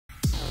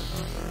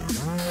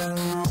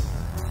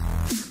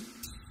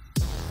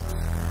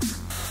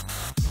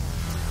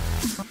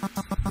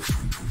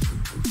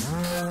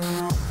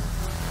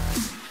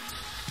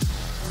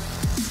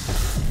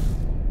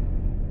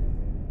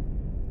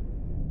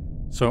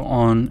So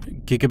on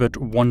Gigabit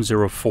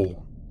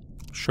 104,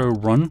 show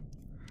run.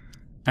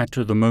 At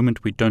the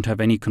moment we don't have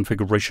any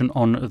configuration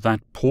on that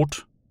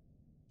port.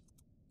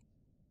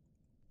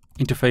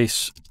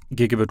 Interface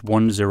Gigabit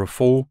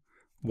 104.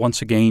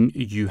 Once again,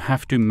 you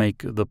have to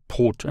make the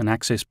port an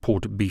access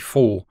port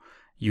before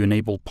you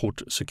enable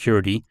port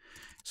security.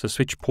 So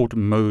switch port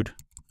mode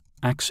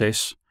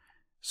access,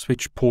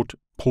 switch port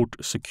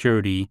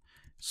security,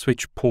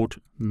 switch port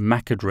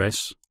MAC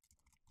address.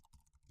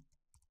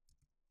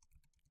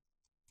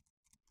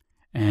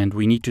 And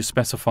we need to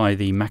specify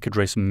the MAC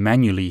address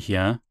manually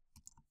here.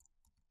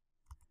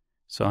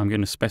 So I'm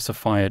going to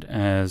specify it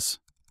as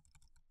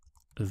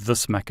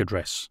this MAC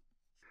address.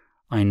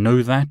 I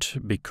know that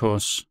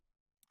because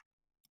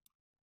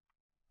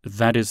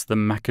that is the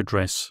MAC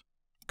address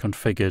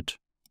configured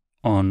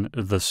on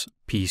this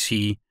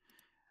PC.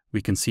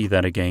 We can see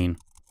that again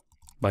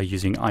by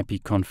using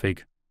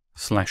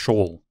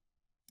ipconfig/all.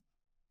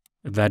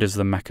 That is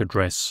the MAC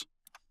address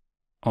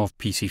of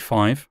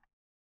PC5.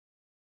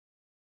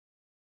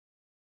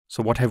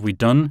 So what have we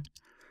done?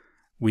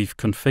 We've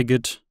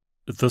configured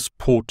this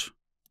port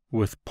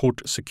with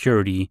port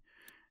security,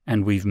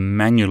 and we've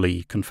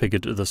manually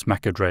configured this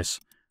MAC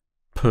address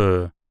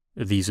per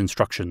these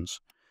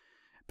instructions.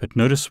 But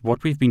notice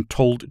what we've been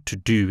told to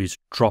do is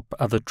drop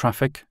other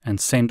traffic and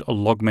send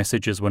log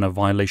messages when a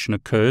violation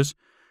occurs.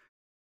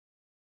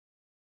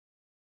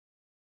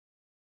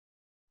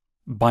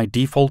 By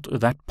default,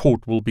 that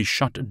port will be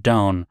shut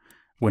down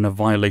when a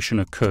violation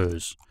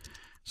occurs.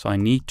 So I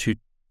need to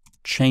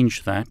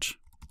change that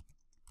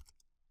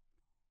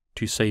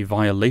to say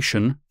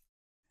violation.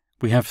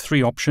 We have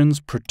three options: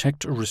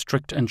 protect,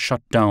 restrict, and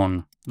shut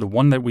down. The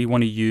one that we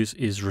want to use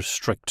is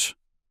restrict.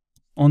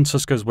 On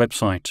Cisco's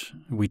website,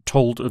 we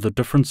told the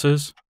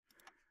differences.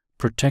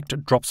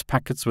 Protect drops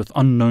packets with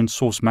unknown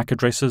source MAC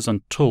addresses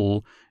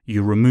until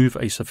you remove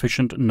a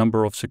sufficient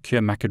number of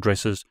secure MAC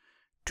addresses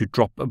to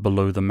drop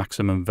below the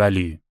maximum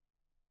value.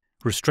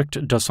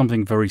 Restrict does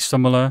something very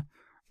similar,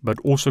 but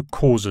also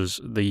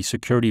causes the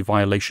security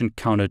violation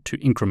counter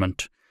to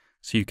increment,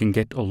 so you can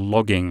get a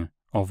logging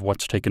of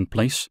what's taken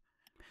place.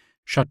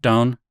 Shut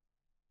down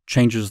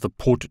changes the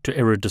port to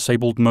error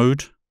disabled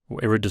mode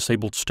or error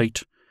disabled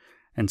state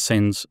and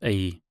sends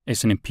a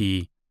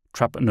SNMP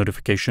trap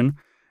notification.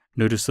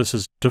 Notice this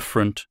is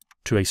different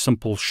to a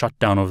simple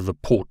shutdown of the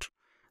port.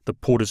 The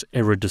port is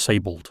error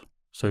disabled,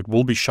 so it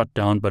will be shut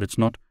down, but it's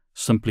not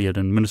simply an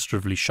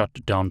administratively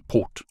shut down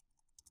port.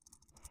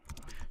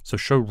 So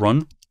show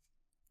run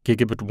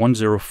Gigabit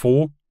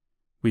 104.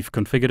 We've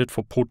configured it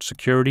for port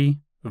security,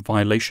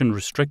 violation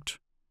restrict.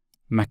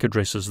 MAC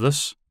address is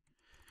this.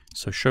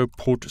 So show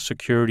port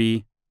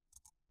security.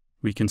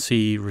 We can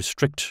see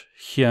restrict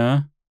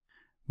here.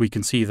 We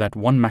can see that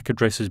one MAC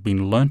address has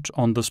been learnt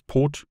on this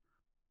port.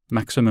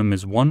 Maximum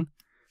is 1.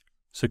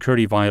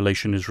 Security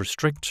violation is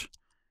restrict.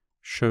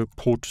 Show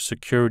port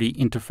security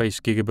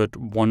interface Gigabit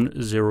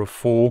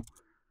 104.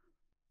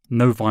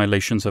 No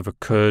violations have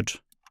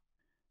occurred.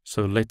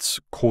 So let's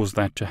cause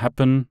that to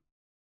happen.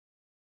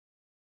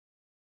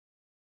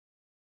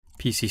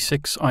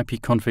 PC6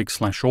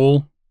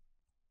 ipconfig/all.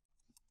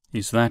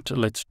 Is that?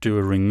 Let's do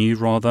a renew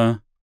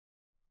rather.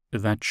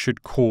 That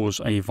should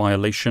cause a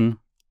violation.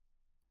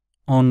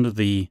 On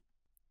the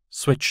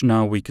switch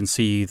now we can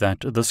see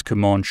that this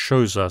command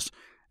shows us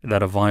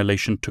that a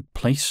violation took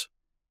place.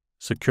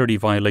 Security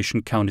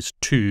violation count is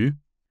 2.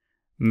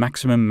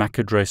 Maximum MAC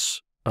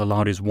address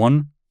allowed is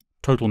 1.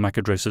 Total MAC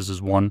addresses is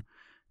 1.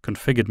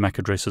 Configured MAC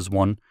address is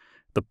 1.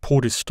 The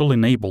port is still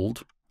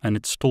enabled and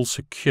it's still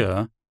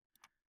secure,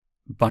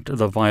 but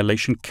the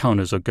violation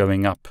counters are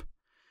going up.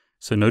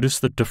 So notice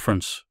the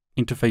difference.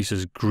 Interface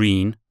is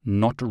green,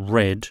 not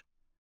red,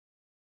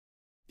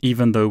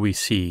 even though we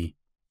see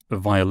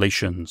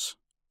violations.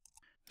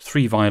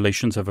 3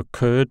 violations have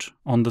occurred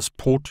on this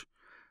port.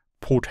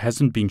 Port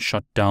hasn't been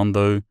shut down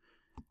though,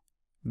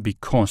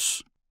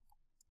 because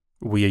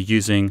we are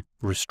using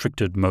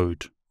restricted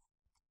mode.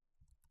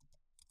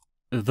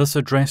 This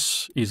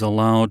address is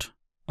allowed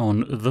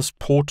on this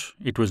port.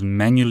 It was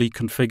manually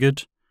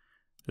configured.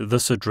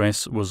 This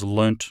address was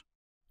learnt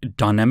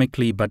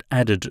dynamically but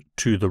added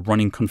to the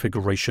running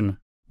configuration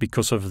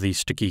because of the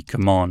sticky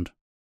command.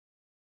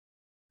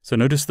 So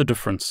notice the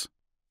difference.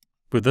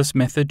 With this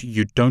method,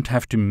 you don't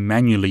have to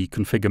manually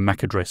configure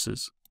MAC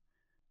addresses.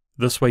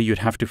 This way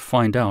you'd have to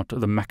find out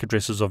the MAC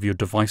addresses of your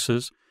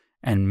devices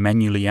and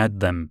manually add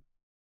them.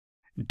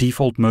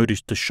 Default mode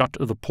is to shut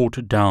the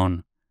port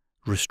down.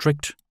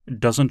 Restrict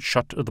doesn't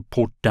shut the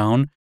port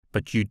down,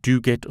 but you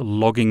do get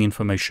logging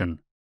information.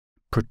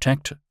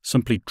 Protect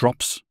simply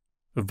drops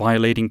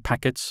violating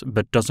packets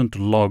but doesn't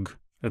log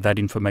that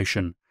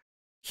information.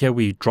 Here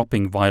we're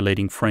dropping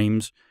violating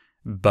frames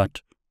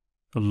but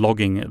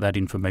logging that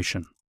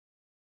information.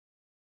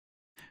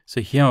 So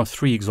here are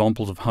 3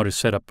 examples of how to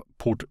set up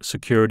port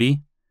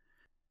security.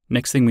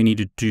 Next thing we need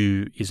to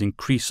do is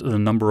increase the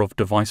number of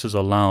devices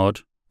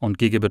allowed on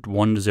Gigabit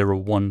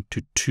 101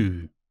 to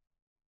 2.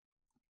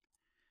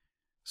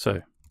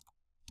 So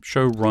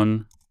show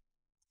run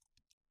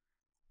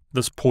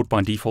This port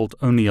by default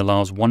only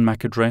allows one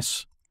MAC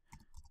address.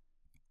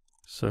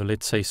 So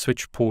let's say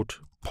switch port,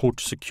 port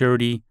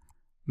security,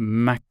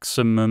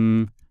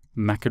 maximum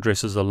MAC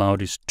addresses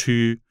allowed is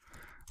 2.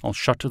 I'll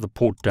shut the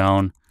port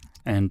down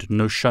and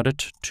no shut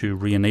it to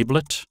re-enable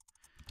it.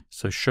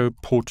 So show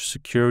port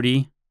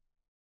security.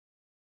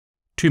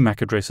 2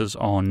 MAC addresses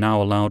are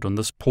now allowed on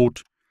this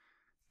port.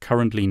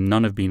 Currently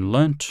none have been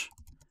learnt.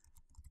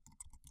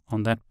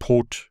 On that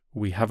port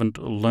we haven't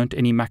learnt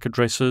any MAC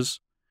addresses.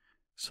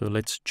 So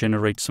let's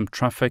generate some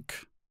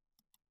traffic.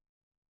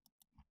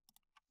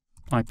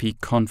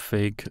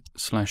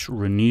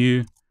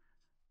 ipconfig/renew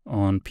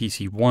on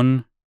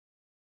PC1,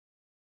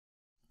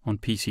 on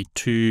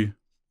PC2,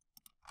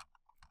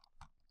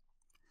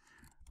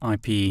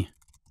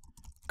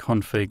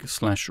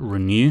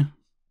 ipconfig/renew.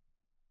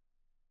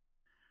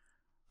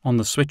 On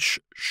the switch,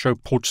 show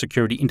port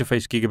security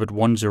interface Gigabit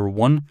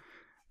 101.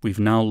 We've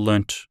now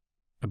learnt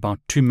about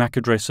 2 MAC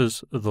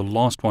addresses. The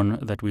last one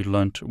that we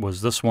learnt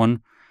was this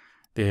one.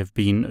 There have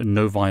been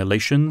no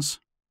violations.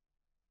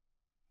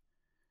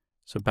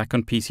 So back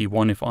on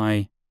PC1, if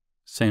I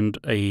send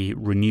a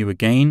renew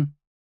again,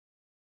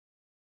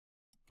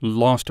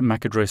 last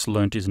MAC address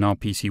learnt is now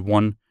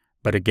PC1,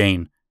 but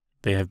again,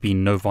 there have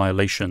been no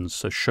violations.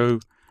 So show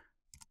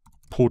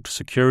port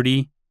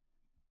security.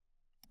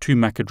 2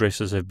 MAC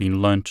addresses have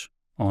been learnt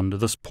on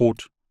this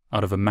port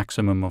out of a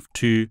maximum of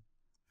 2.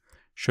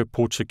 Show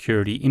port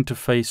security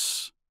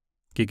interface,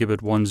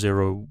 Gigabit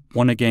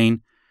 101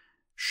 again,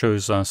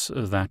 shows us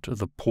that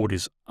the port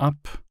is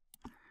up.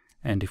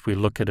 And if we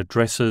look at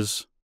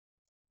addresses,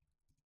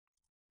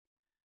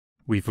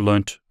 we've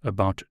learnt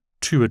about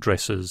 2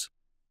 addresses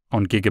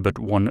on Gigabit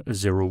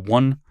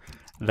 101.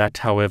 That,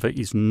 however,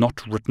 is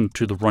not written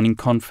to the running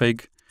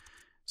config.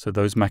 So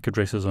those MAC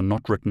addresses are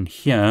not written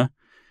here.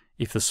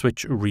 If the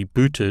switch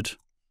rebooted,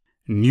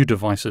 new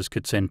devices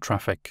could send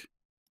traffic.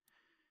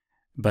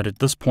 But at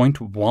this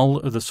point, while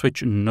the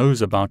switch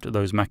knows about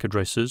those MAC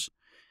addresses,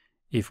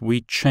 if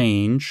we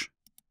change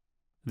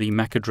the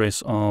MAC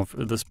address of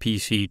this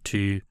PC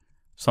to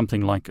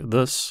something like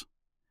this,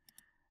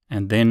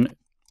 and then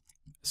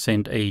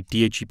send a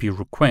DHCP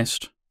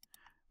request,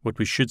 what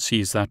we should see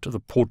is that the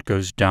port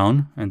goes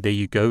down, and there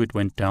you go, it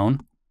went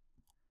down.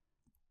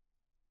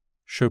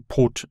 Show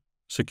port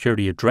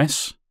security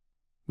address.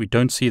 We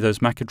don't see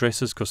those MAC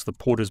addresses because the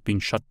port has been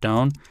shut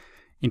down.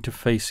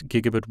 Interface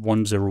Gigabit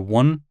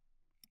 101.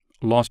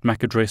 Last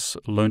MAC address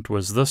learnt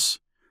was this.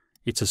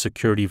 It's a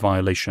security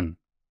violation.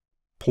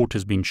 Port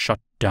has been shut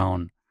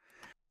down.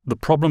 The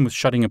problem with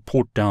shutting a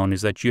port down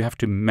is that you have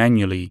to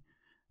manually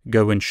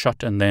go and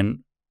shut and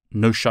then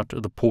no shut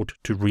the port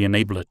to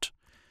re-enable it.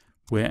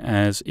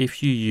 Whereas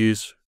if you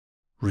use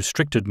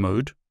restricted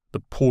mode, the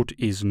port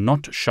is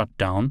not shut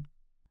down,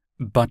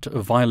 but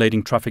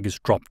violating traffic is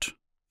dropped.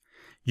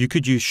 You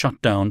could use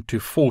shutdown to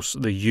force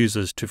the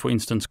users to, for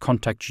instance,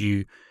 contact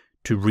you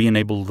to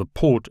re-enable the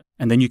port,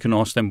 and then you can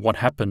ask them what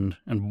happened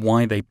and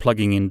why they're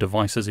plugging in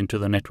devices into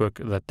the network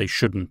that they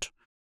shouldn't.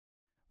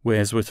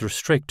 Whereas with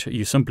restrict,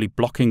 you're simply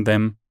blocking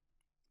them.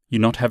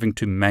 You're not having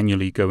to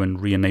manually go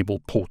and re-enable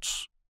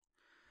ports.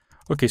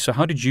 Okay, so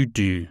how did you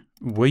do?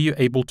 Were you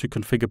able to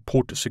configure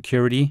port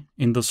security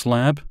in this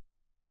lab?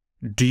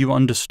 Do you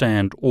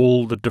understand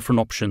all the different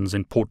options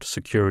in port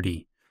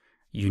security?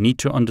 You need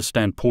to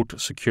understand port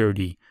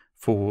security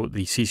for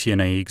the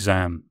CCNA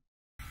exam.